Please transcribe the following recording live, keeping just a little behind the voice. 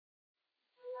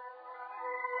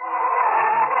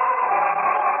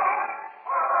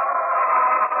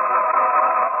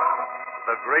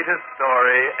The greatest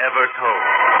story ever told.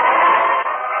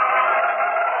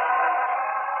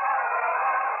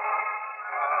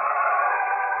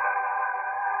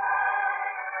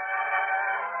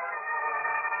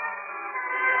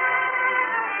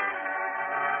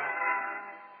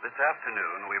 This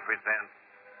afternoon we present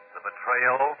The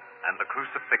Betrayal and the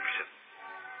Crucifixion,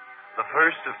 the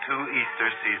first of two Easter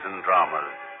season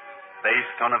dramas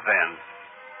based on events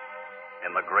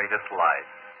in the greatest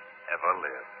life ever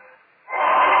lived. Our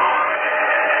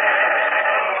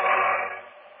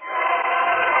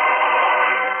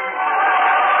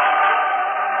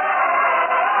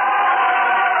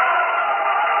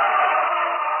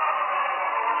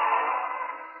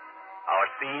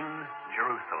scene,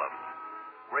 Jerusalem.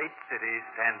 Great city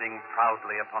standing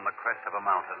proudly upon the crest of a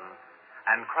mountain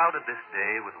and crowded this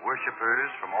day with worshipers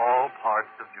from all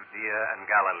parts of Judea and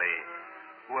Galilee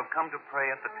who have come to pray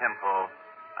at the temple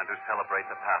and to celebrate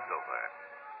the Passover.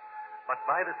 But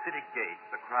by the city gate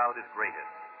the crowd is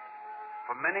greatest,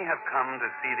 for many have come to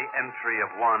see the entry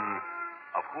of one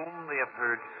of whom they have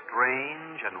heard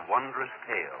strange and wondrous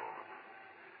tales.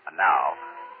 And now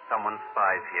someone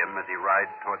spies him as he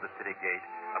rides toward the city gate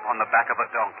upon the back of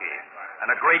a donkey,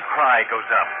 and a great cry goes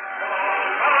up.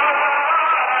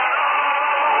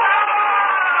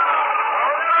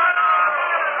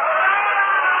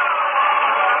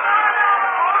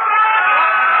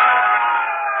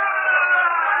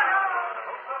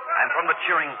 And from the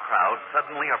cheering crowd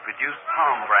suddenly are produced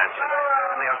palm branches,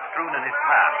 and they are strewn in his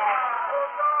path.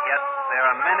 Yet there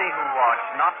are many who watch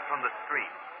not from the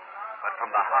street, but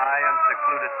from the high and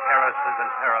secluded terraces and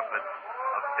parapets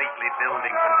of stately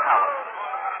buildings and palaces.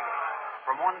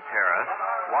 From one terrace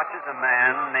watches a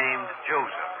man named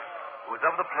Joseph, who is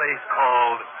of the place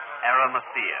called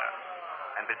Arimathea,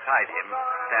 and beside him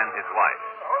stands his wife.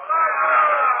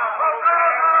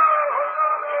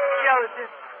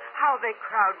 Joseph, how they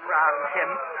crowd round him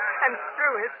and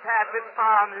strew his path with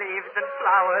palm leaves and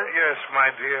flowers. Yes,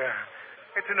 my dear.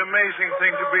 It's an amazing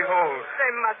thing to behold.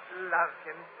 They must love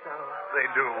him so. They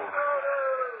do.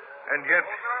 And yet,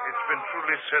 it's been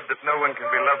truly said that no one can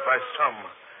be loved by some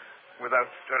without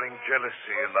stirring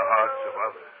jealousy in the hearts of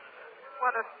others.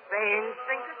 What a strange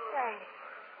thing to say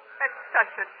at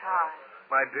such a time.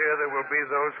 My dear, there will be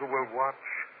those who will watch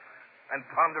and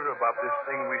ponder about this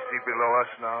thing we see below us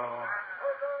now.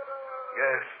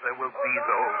 Yes, there will be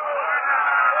those.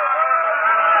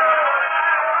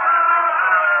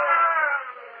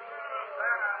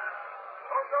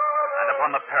 And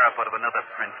upon the parapet of another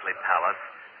princely palace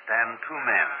stand two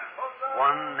men,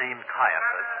 one named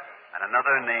Caiaphas and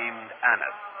another named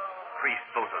Annas,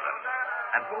 priests both of them,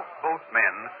 and both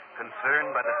men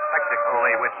concerned by the spectacle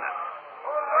they witness.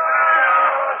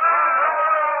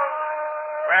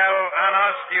 Well,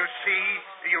 Annas, do you see?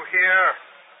 Do you hear?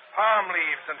 Palm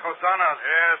leaves and hosannas.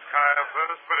 Yes,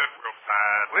 Caiaphas, but it will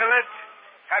pass. Will it?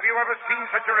 Have you ever seen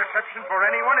such a reception for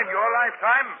anyone in your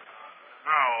lifetime?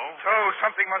 No. So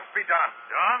something must be done.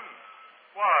 Done?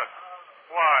 What?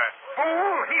 Why?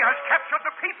 Fool! He has captured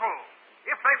the people.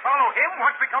 If they follow him,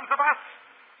 what becomes of us?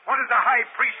 What is a high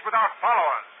priest without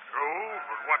followers? True,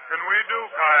 but what can we do,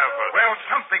 Caiaphas? Well,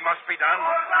 something must be done.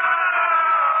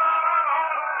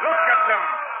 Look at them.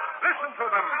 Listen to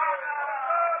them.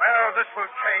 Well, this will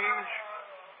change.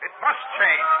 It must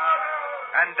change.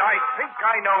 And I think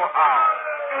I know how.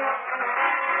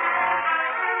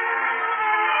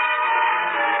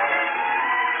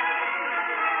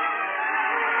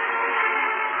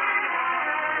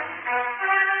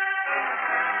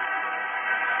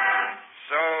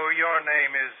 So your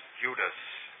name is Judas.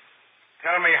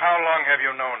 Tell me, how long have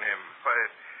you known him?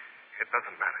 It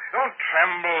doesn't matter. Don't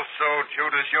tremble so,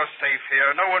 Judas. You're safe here.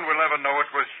 No one will ever know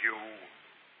it was you.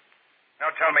 Now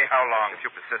tell me how long. If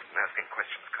you persist in asking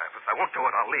questions, Caiaphas, I won't do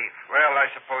it. I'll leave. Well, I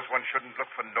suppose one shouldn't look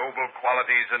for noble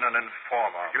qualities in an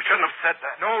informer. You shouldn't have said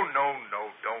that. No,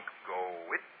 don't go.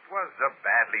 It was a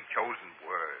badly chosen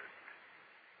word.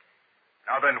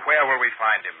 Now then, where will we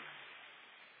find him?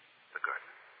 The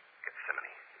garden.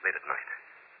 Gethsemane. Late at night.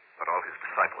 But all his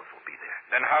disciples will be there.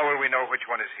 Then how will we know which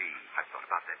one is he? I've thought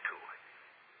about that, too.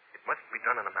 It must be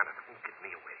done in a manner that won't give me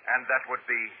away. And that would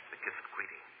be? The kiss of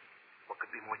greeting. What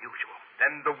could be more usual?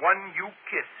 Then the one you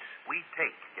kiss, we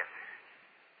take. Yes,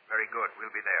 sir. Very good.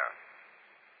 We'll be there.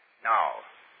 Now,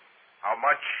 how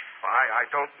much? I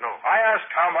don't know. I asked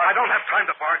how much. I don't have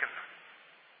time to bargain.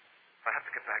 I have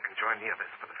to get back and join the others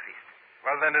for the feast.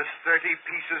 Well, then is 30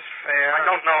 pieces fair? I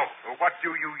don't know. Well, what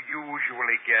do you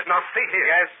usually get? Now, see here.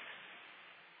 Yes?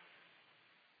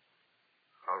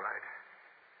 All right.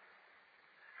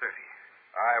 30.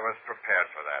 I was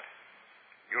prepared for that.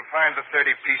 You'll find the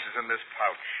 30 pieces in this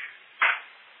pouch.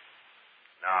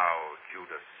 Now,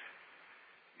 Judas.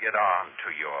 Get on to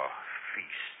your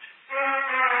feast.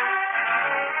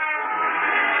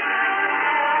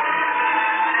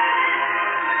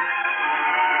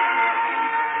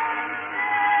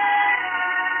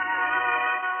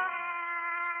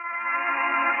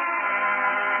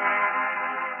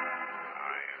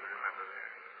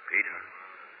 Peter,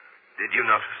 did you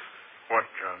notice? What,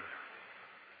 John?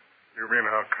 You mean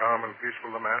how calm and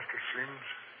peaceful the master seems?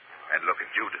 And look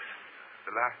at Judas,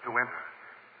 the last to enter.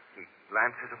 He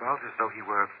glances about as though he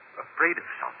were afraid of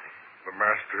something. The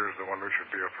master is the one who should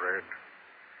be afraid.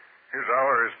 His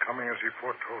hour is coming as he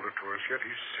foretold it to us, yet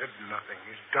he's said nothing.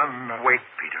 He's done nothing. Wait,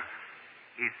 Peter.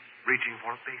 He's reaching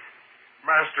for a basin.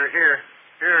 Master, here.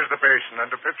 Here's the basin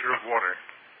and a pitcher of water.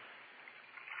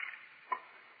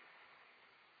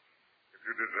 If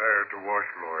you desire to wash,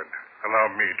 Lord, allow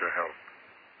me to help.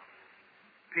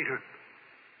 Peter,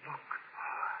 look.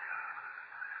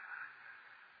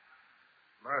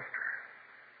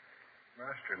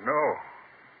 Master, no.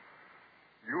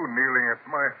 You kneeling at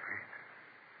my feet.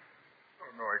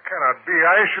 Oh, no, it cannot be.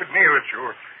 I should kneel at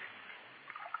your feet.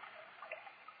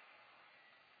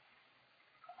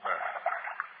 Master,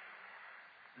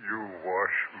 you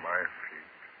wash my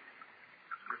feet.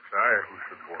 It's I who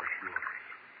should wash yours.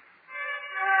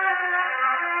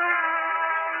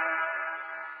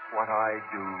 What I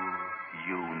do,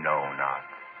 you know not,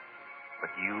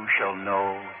 but you shall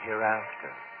know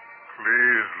hereafter.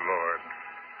 Please, Lord,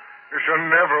 you shall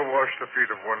never wash the feet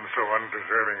of one so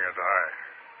undeserving as I.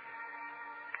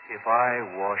 If I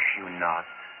wash you not,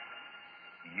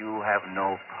 you have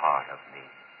no part of me.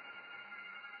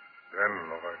 Then,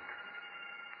 Lord,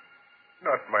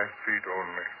 not my feet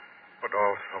only, but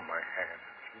also my hands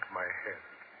and my head.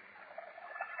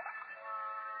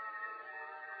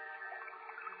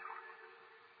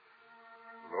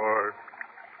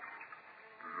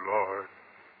 Lord,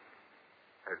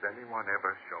 has anyone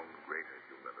ever shown greater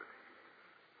humility?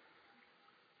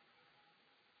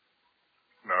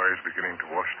 Now he's beginning to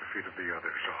wash the feet of the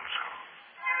others also.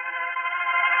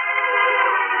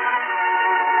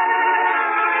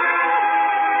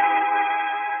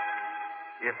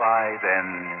 If I, then,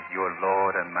 your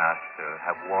Lord and Master,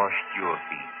 have washed your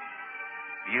feet,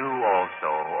 you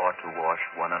also ought to wash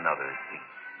one another's feet.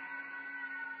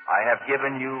 I have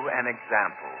given you an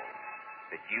example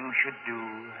that you should do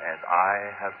as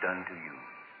I have done to you.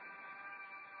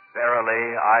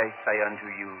 Verily, I say unto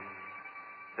you,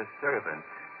 the servant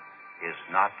is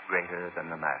not greater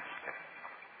than the master.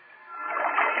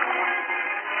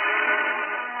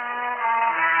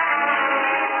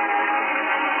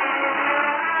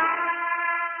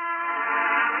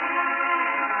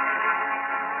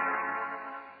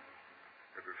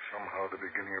 It is somehow the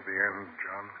beginning of the end,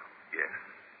 John. Yes.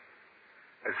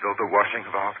 As though the washing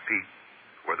of our feet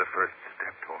were the first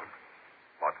step toward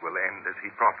what will end as he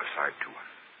prophesied to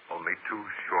us only 2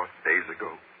 short days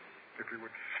ago. If he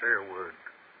would say a word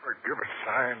or give a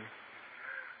sign,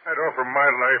 I'd offer my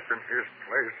life in his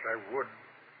place. I would.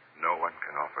 No one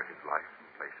can offer his life in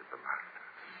place of the Master.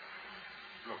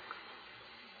 Look,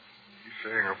 he's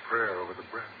saying a prayer over the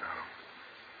bread now.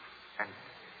 And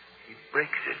he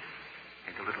breaks it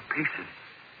into little pieces.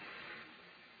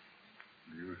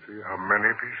 Do you see how many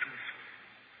pieces?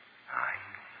 9,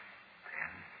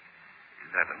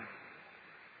 10, 11,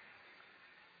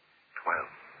 12.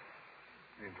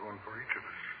 Means one for each of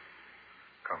us.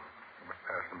 Come, we must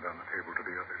pass them down the table to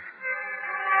the others.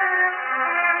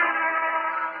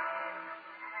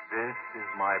 This is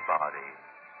my body,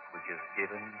 which is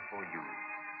given for you.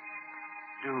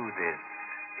 Do this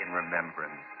in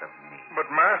remembrance of me. But,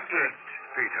 Master...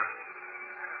 Peter.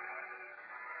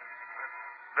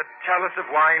 The chalice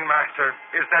of wine, Master,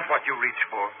 is that what you reach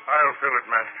for? I'll fill it,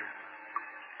 Master.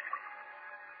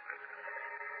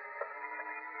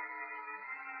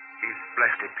 He's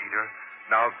blessed it, Peter.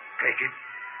 Now take it.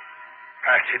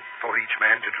 Pass it for each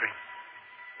man to drink.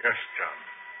 Yes, John.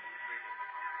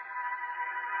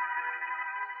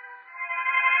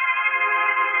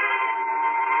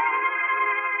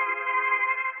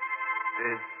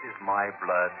 This is my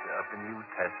blood of the New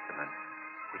Testament,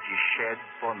 which is shed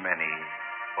for many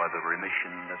for the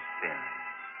remission of sins.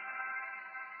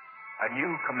 A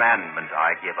new commandment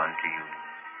I give unto you,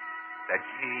 that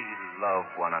ye love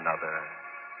one another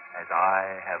as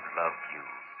I have loved you.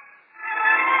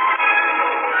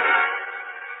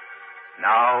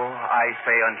 Now I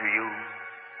say unto you,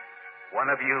 one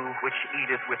of you which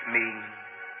eateth with me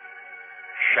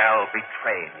shall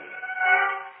betray me.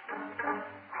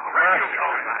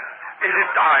 Is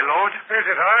it I, Lord? Is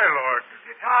it I, Lord? Is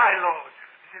it I, Lord?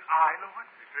 Is it I, Lord? Is it I, Lord?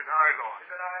 Is it I, Lord? Is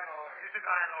it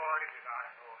I, Lord? Is it I,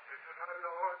 Lord? Is it I,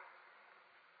 Lord?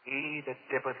 He that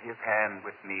dippeth his hand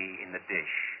with me in the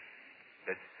dish,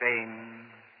 the same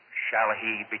shall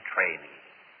he betray me.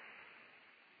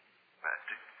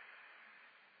 Master,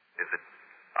 is it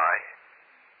I?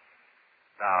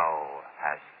 Thou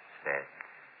hast said.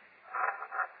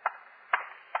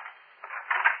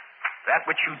 That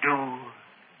which you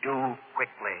do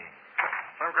quickly.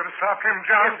 I'm going to stop him,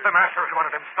 John. If the master had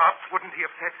wanted him stopped, wouldn't he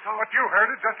have said so? But you heard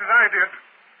it just as I did.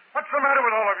 What's the matter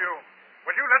with all of you?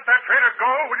 Will you let that traitor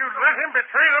go? Will you let him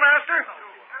betray the master?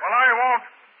 Well, I won't.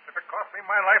 If it costs me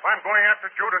my life, I'm going after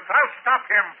Judas. I'll stop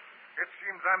him. It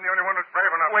seems I'm the only one who's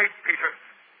brave enough. Wait, Peter.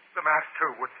 The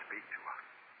master would speak to us.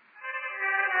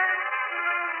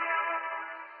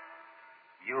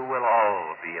 You will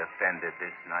all be offended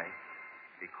this night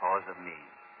because of me.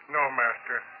 No,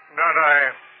 Master. Not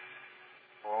I.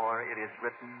 For it is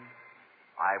written,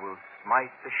 I will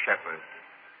smite the shepherd,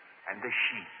 and the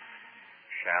sheep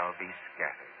shall be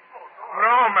scattered.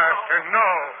 No, Master, no.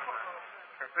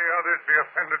 If the others be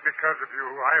offended because of you,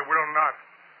 I will not.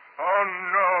 Oh,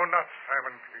 no, not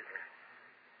Simon Peter.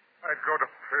 I'd go to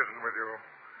prison with you.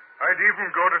 I'd even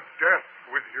go to death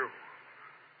with you.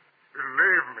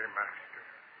 Believe me, Master.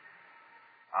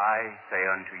 I say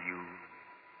unto you,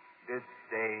 this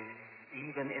day,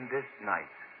 even in this night,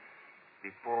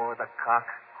 before the cock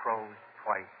crows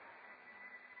twice,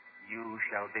 you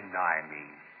shall deny me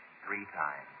 3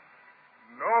 times.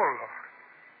 No, Lord.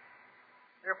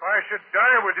 If I should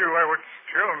die with you, I would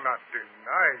still not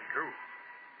deny you.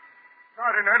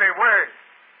 Not in any way.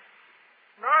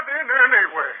 Not in any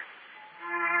way.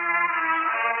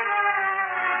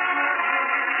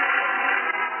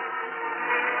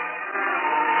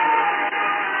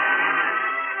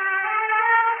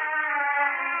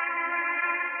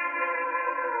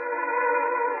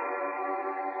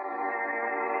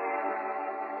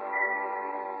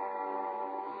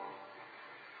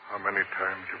 How many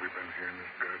times have we been here in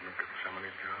this garden of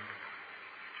Gethsemane, John?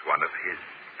 It's one of his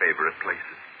favorite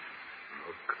places.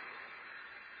 Look.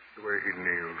 The way he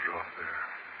kneels off there,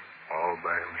 all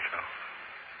by himself.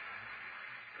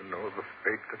 To know the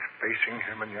fate that's facing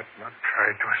him and yet not try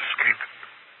to escape it.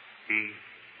 He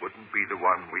wouldn't be the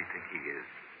one we think he is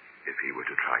if he were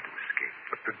to try to escape.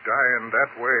 But to die in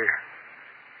that way,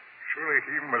 surely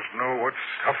he must know what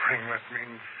suffering that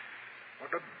means.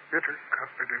 What a bitter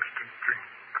cup it is to drink.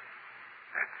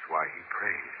 That's why he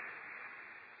prays,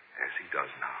 as he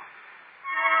does now.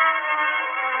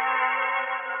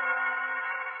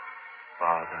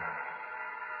 Father,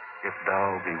 if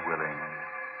thou be willing,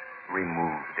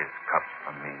 remove this cup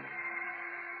from me.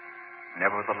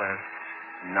 Nevertheless,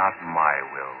 not my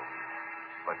will,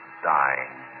 but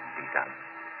thine be done.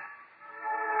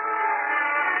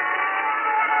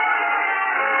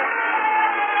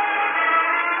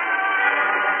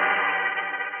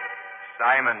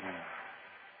 Simon,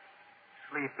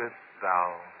 sleepest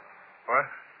thou? What?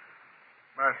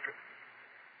 Master.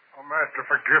 Oh, Master,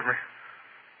 forgive me.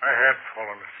 I had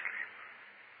fallen asleep.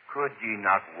 Could ye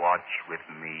not watch with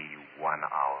me 1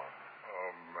 hour?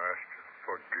 Oh, Master,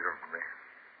 forgive me.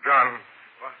 John.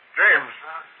 What? James.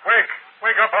 Wake.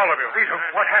 Wake up, all of you. Peter,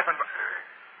 what happened?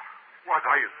 Was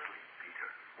I asleep, Peter?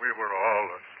 We were all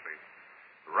asleep.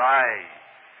 Rise.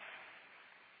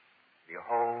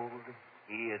 Behold,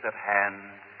 he is at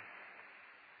hand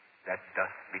that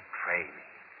doth betray me.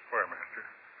 Where, Master?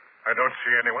 I don't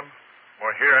see anyone or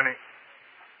hear any.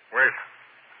 Wait.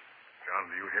 John,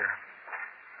 do you hear?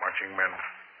 Marching men.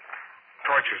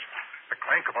 Torches. The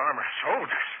clank of armor.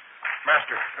 Soldiers.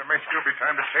 Master, there may still be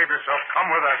time to save yourself.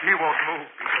 Come with us. He won't move,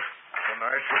 Peter. The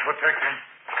knights will protect him.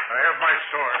 I have my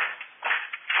sword.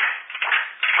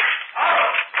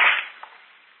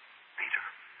 Peter,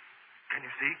 can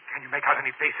you see? Can you make out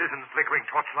any faces in the flickering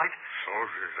torchlight?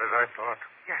 Soldiers, as I thought.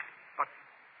 Yes, but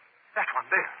that one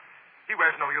there. He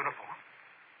wears no uniform.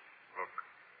 Look.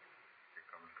 He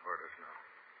comes toward us now.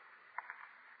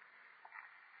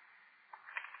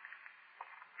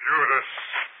 Judas.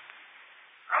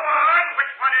 Go on.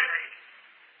 Which one is he?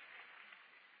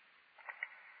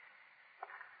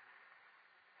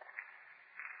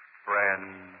 Friend,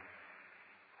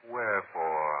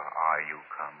 wherefore are you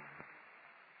come?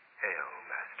 Hail,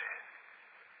 Master.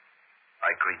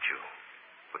 I greet you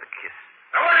with a kiss.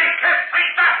 Nobody kiss me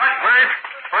that one. Wait.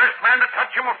 First man to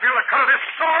touch him will feel the cut of this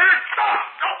sword. Stop.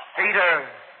 Peter,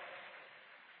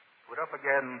 put up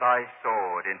again thy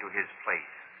sword into his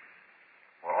place.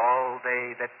 For all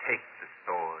they that take the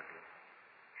sword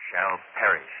shall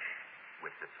perish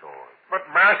with the sword. But,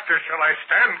 Master, shall I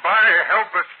stand by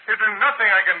helpless? Is there nothing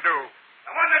I can do?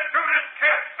 The one that threw this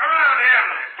kiss around him.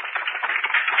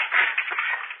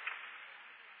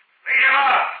 Lead him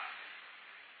off.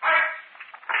 Fight.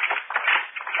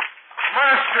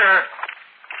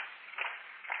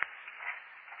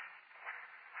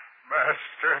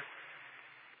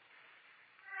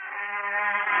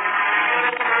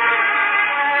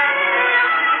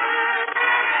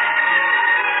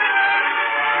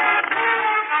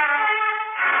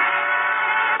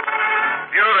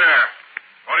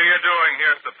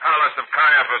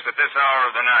 hour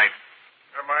of the night.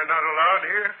 Am I not allowed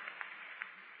here?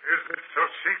 Is it so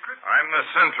secret? I'm the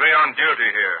sentry on duty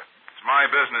here. It's my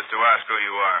business to ask who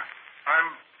you are.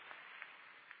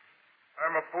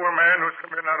 I'm a poor man who's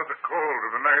come in out of the cold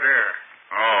of the night air.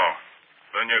 Oh,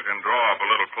 then you can draw up a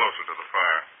little closer to the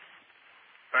fire.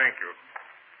 Thank you.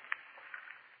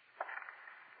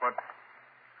 What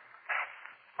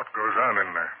goes on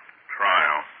in there?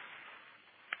 Trial.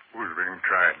 Who's being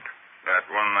tried? That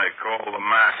one they call the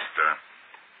Master.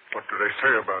 What do they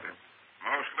say about him?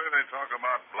 Mostly they talk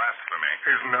about blasphemy.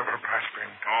 He's never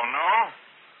blasphemed. Oh, no?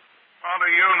 How do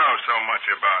you know so much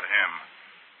about him?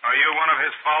 Are you one of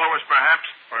his followers, perhaps?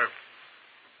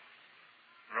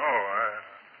 No,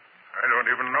 I don't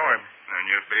even know him. Then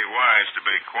you'd be wise to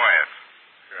be quiet.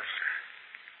 Yes, sir.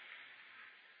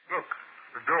 Look,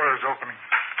 the door is opening.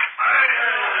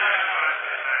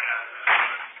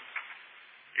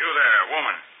 You there,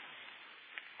 woman.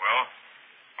 Well,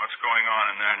 what's going on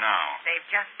in there now? They've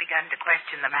just begun to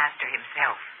question the Master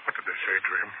himself. What did they say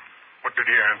to him? What did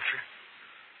he answer?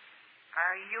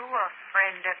 Are you a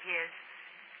friend of his?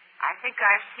 I think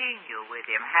I've seen you with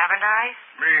him, haven't I?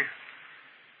 Me?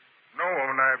 No,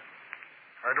 woman,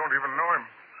 I don't even know him.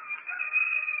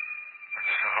 That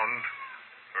sound.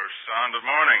 First sound of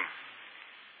morning.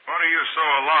 What are you so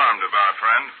alarmed about,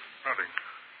 friend? Nothing.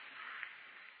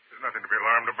 There's nothing to be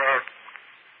alarmed about.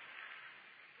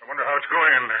 I wonder how it's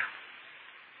going in there.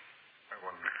 I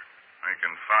wonder. I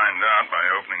can find out by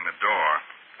opening the door.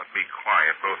 But be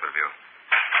quiet, both of you.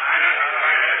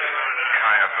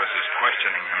 Caiaphas is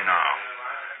questioning him now.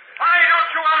 Why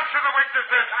don't you answer the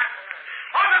witnesses?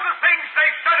 What are the things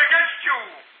they've said against you?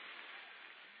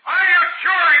 I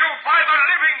adjure you by the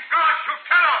living God to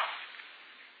tell us.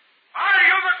 Are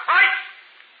you the Christ,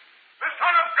 the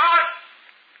Son of God?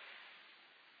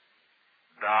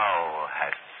 Thou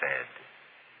hast said.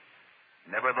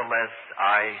 Nevertheless,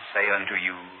 I say unto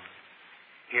you,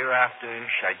 hereafter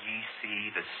shall ye see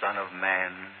the Son of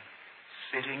Man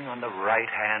sitting on the right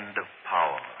hand of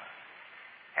power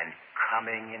and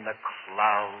coming in the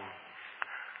clouds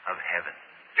of heaven.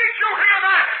 Did you hear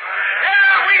that?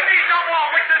 Yeah, we need no more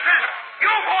witnesses.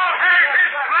 You've all heard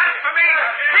his blasphemy.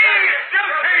 He's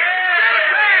guilty.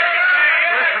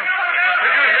 Listen.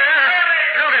 Did you hear?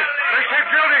 Guilty. They say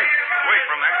guilty. Wait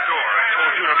from that door. I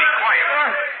told you to be quiet.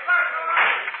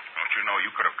 Don't you know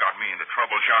you could have got me into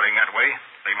trouble shouting that way?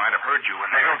 They might have heard you.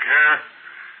 And I don't care.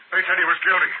 They said he was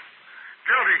guilty.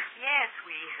 Guilty. Yes,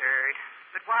 we heard.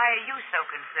 But why are you so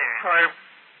concerned?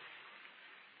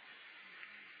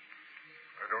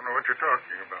 I don't know what you're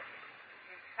talking about.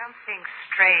 There's something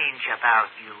strange about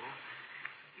you.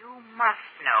 You must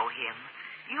know him.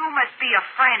 You must be a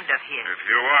friend of his. if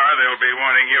you are, they'll be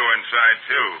wanting you inside,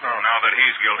 too, No. now that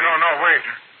he's guilty. No, wait.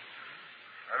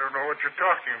 I don't know what you're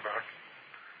talking about.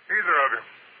 Either of you.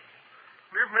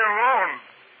 Leave me alone.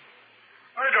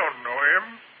 I don't know him.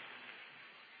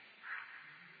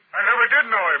 I never did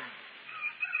know him.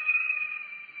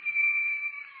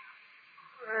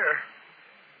 There.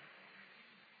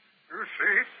 You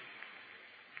see?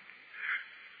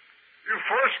 You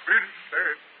forced me to say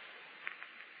it.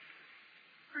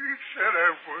 He said I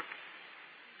would.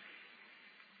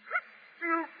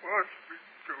 You forced me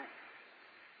to.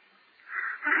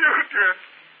 You did.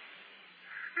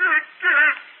 You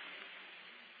did.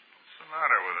 What's the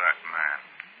matter with that man?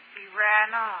 He ran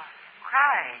off,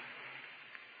 crying.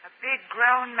 A big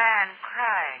grown man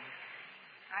crying.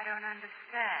 I don't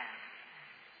understand.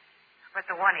 But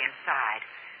the one inside,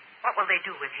 what will they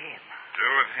do with him? Do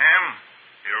with him?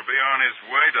 He'll be on his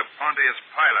way to Pontius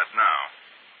Pilate now.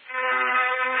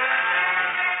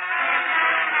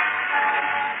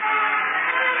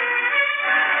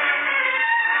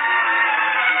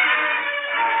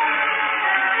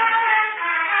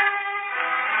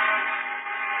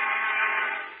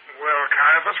 Well,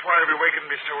 Caiaphas, why have you wakened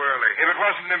me so early? If it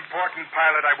wasn't important,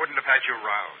 Pilate, I wouldn't have had you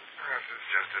roused. This is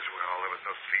just as well. There was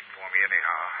no sleep for me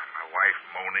anyhow. My wife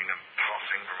moaning and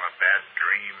tossing from a bad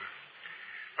dream.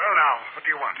 Well, now, what do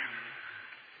you want?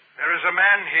 There is a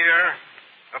man here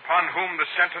upon whom the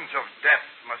sentence of death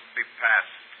must be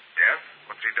passed. Death?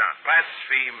 What's he done?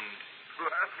 Blasphemed.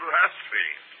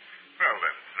 Blasphemed? Well,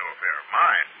 then, it's no affair of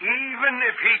mine. Even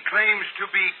if he claims to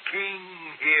be king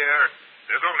here.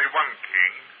 There's only one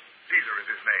king. Caesar is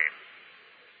his name.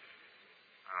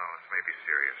 Oh, this may be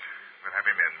serious. We'll have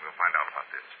him in. We'll find out about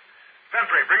this.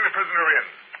 Sentry, bring the prisoner in.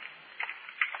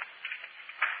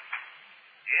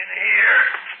 In here.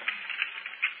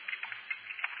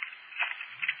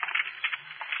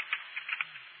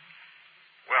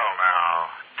 Well, now,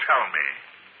 tell me.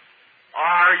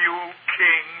 Are you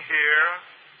king here?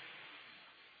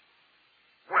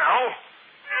 Well?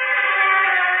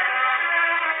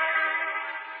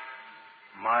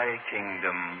 My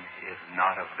kingdom is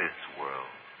not of this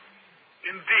world.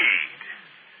 Indeed.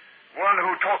 One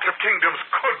who talks of kingdoms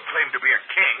could claim to be a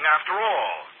king, after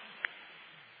all.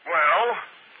 Well,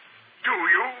 do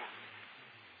you?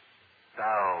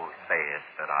 Thou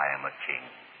sayest that I am a king.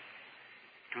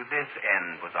 To this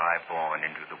end was I born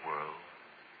into the world,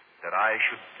 that I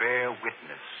should bear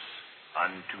witness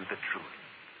unto the truth.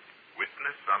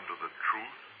 Witness unto the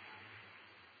truth?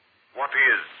 What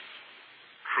is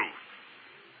truth?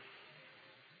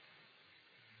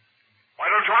 Why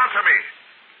don't you answer me?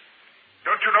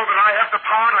 Don't you know that I have the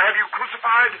power to have you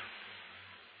crucified?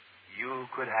 You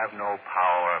could have no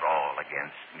power at all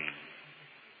against me,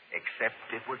 except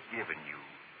it was given you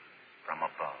from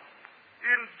above.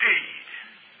 Indeed.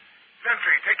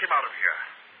 Sentry, take him out of here.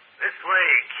 This way,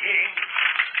 King.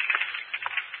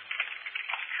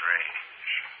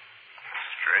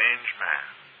 Strange man.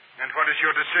 And what is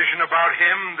your decision about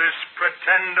him, this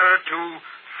pretender to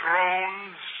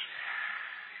thrones?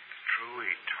 It's true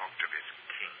he talked of his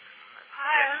king.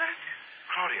 Pilate.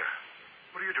 Claudia,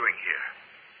 what are you doing here?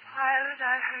 Pilate,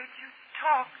 I heard you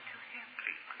talk to him.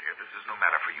 Please, my dear, this is no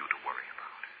matter for you to worry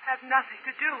about. Have nothing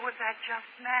to do with that just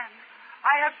man.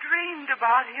 I have dreamed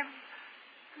about him.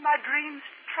 My dreams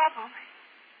trouble me.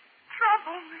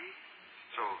 Trouble me.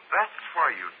 So that's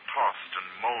why you tossed and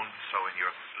moaned so in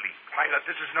your sleep. Pilate,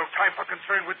 this is no time for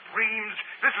concern with dreams.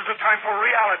 This is a time for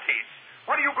realities.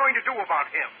 What are you going to do about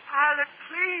him? Pilate,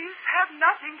 please, have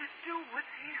nothing to do with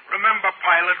him. Remember,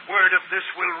 Pilate, word of this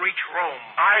will reach Rome.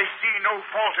 I see no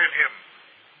fault in him.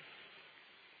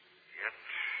 Yet,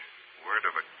 word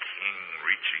of a king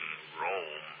reaching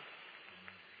Rome.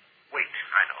 Wait,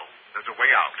 I know. There's a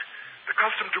way out. The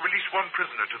custom to release one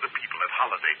prisoner to the people at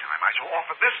holiday time. I shall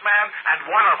offer this man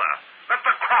and one other. Let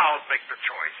the crowd make the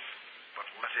choice. But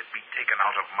let it be taken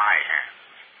out of my hands.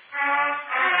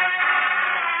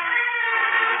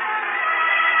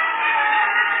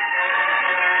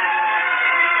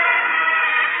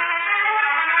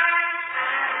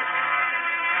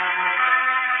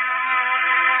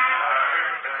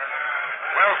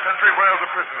 Well, Sentry, where are the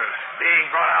prisoners? Being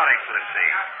brought out, Excellency.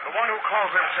 The one who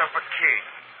calls himself a king.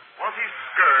 Was he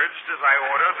scourged as I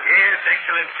ordered? Yes,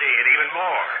 Excellency, and even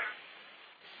more.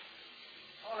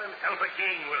 Call himself a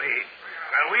king, will he?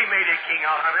 Well, we made a king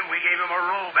out of him. We gave him a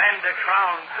robe and a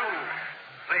crown, too.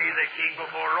 Play the king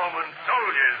before Roman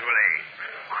soldiers, will he?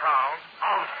 Crown?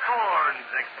 Of thorns,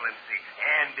 Excellency.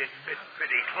 And it fits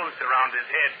pretty close around his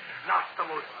head. Not the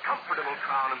most comfortable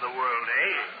crown in the world,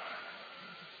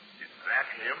 eh? Is that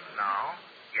him now?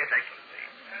 Yes, Excellency.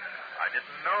 I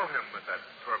didn't know him with that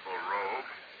purple robe.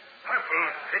 Purple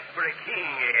fit for a king,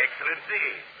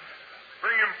 Excellency.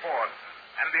 Bring him forth.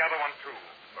 And the other one, too.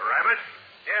 Barabbas?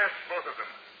 Yes, both of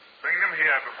them. Bring them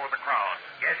here before the crowd.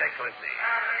 Yes, Excellency.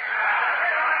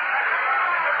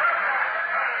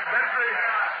 Sentry,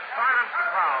 silence the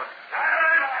crowd.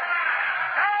 Silence!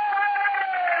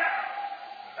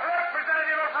 The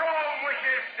representative of Rome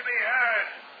wishes to be heard.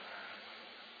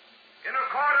 In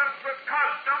accordance with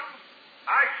custom,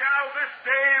 I shall this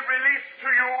day release to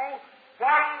you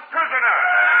one prisoner.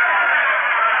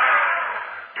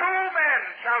 2 men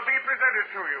shall be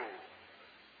presented to you.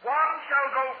 One shall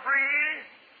go free,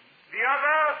 the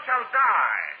other shall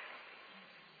die.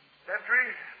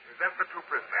 Sentry, present the 2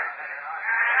 prisoners.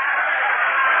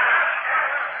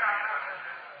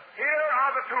 Here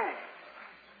are the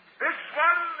 2. This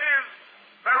one is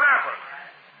Barabbas,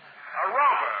 a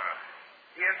robber.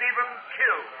 He has even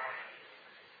killed.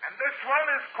 And this one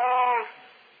is called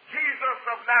Jesus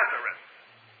of Nazareth.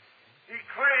 He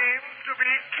claims to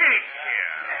be king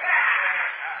here.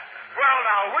 Well,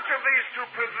 now, which of these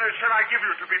 2 prisoners shall I give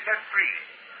you to be set free?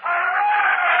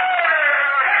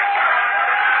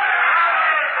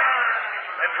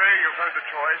 Sentry, you've heard the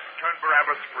choice. Turn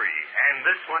Barabbas free. And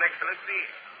this one, Excellency?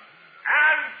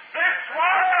 And this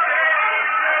one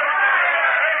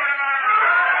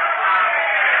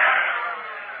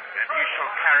and he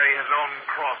shall carry his own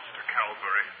cross to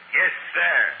Calvary. Yes,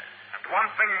 sir. And one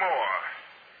thing more.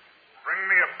 Bring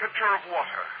me a pitcher of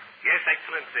water. Yes,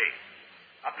 Excellency.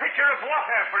 A pitcher of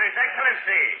water for His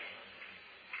Excellency.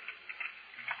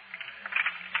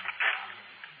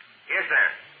 Yes, sir.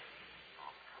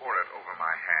 I'll pour it over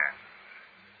my hand.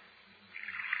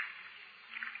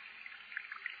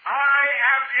 I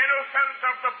am innocent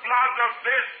of the blood of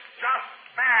this just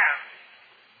man.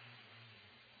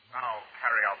 Now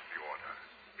carry out the order.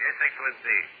 Yes,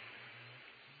 Excellency.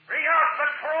 Bring out the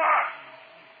cross.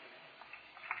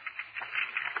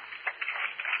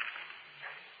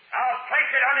 Now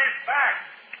place it on his back.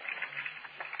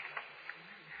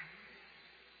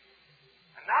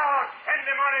 And now send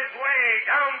him on his way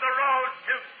down the road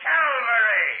to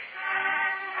Calvary.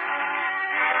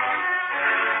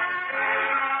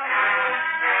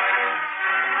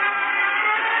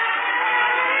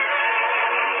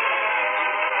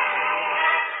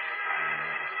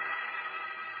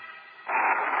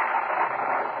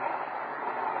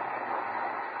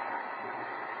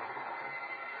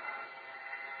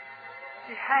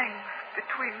 hangs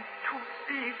between two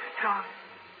thieves, John.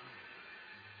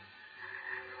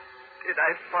 Did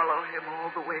I follow him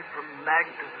all the way from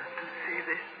Magdala to see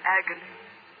this agony?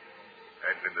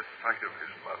 And in the sight of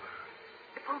his mother.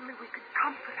 If only we could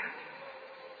comfort her.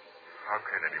 How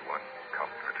can anyone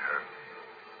comfort her?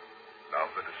 Now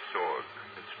that a sword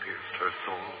has pierced her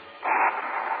soul.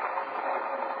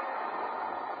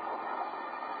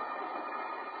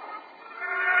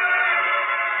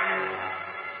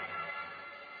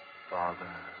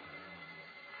 Father,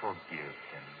 forgive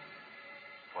them,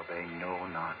 for they know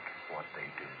not what they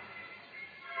do.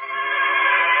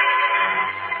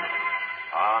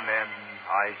 Amen,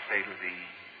 I say to thee,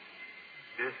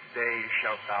 this day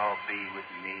shalt thou be with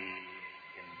me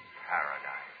in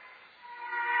paradise.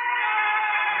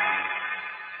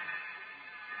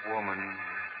 Woman,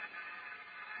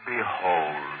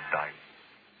 behold thy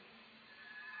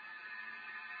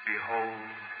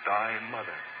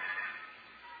mother.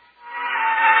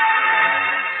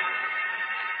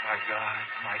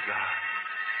 My God,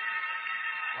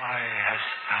 why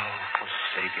hast thou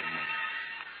forsaken me?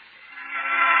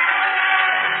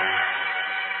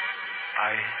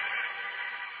 I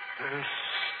thirst.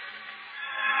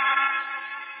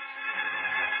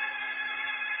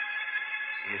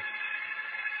 It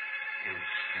is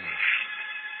finished.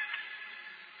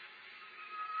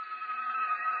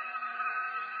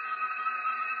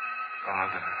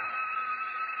 Father,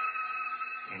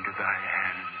 into thy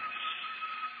hands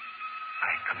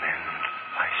I commend